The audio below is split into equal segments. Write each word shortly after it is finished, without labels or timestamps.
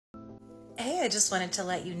Hey, I just wanted to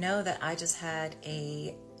let you know that I just had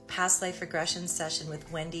a past life regression session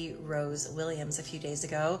with Wendy Rose Williams a few days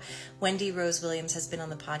ago. Wendy Rose Williams has been on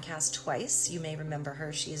the podcast twice. You may remember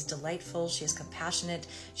her. She is delightful. She is compassionate.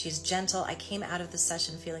 She's gentle. I came out of the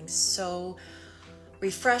session feeling so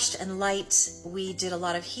refreshed and light. We did a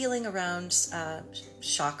lot of healing around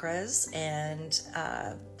chakras and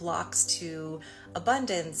blocks to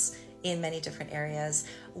abundance in many different areas.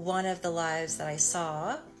 One of the lives that I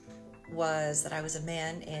saw was that I was a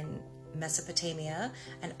man in Mesopotamia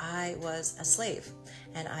and I was a slave,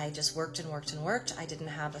 and I just worked and worked and worked. I didn't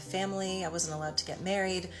have a family. I wasn't allowed to get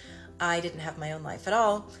married. I didn't have my own life at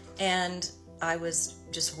all, and I was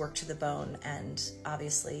just worked to the bone, and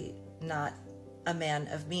obviously not a man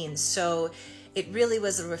of means. So it really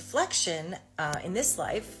was a reflection in this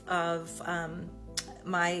life of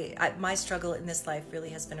my struggle in this life really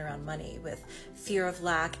has been around money, with fear of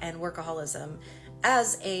lack and workaholism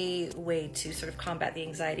as a way to sort of combat the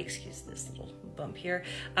anxiety, excuse this little bump here,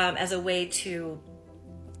 as a way to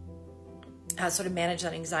sort of manage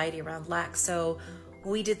that anxiety around lack. So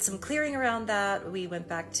we did some clearing around that. We went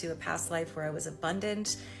back to a past life where I was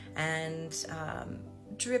abundant and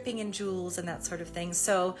dripping in jewels and that sort of thing.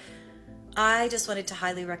 So I just wanted to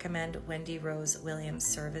highly recommend Wendy Rose Williams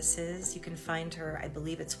services. You can find her, I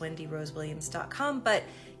believe it's wendyrosewilliams.com, but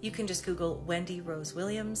you can just Google Wendy Rose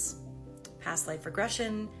Williams, past life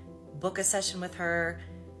regression, book a session with her.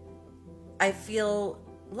 I feel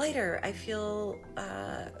lighter. I feel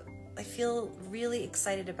really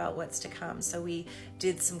excited about what's to come. So we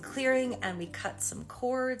did some clearing and we cut some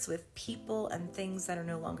cords with people and things that are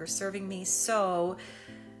no longer serving me. So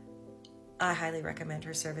I highly recommend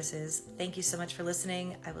her services. Thank you so much for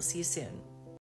listening. I will see you soon.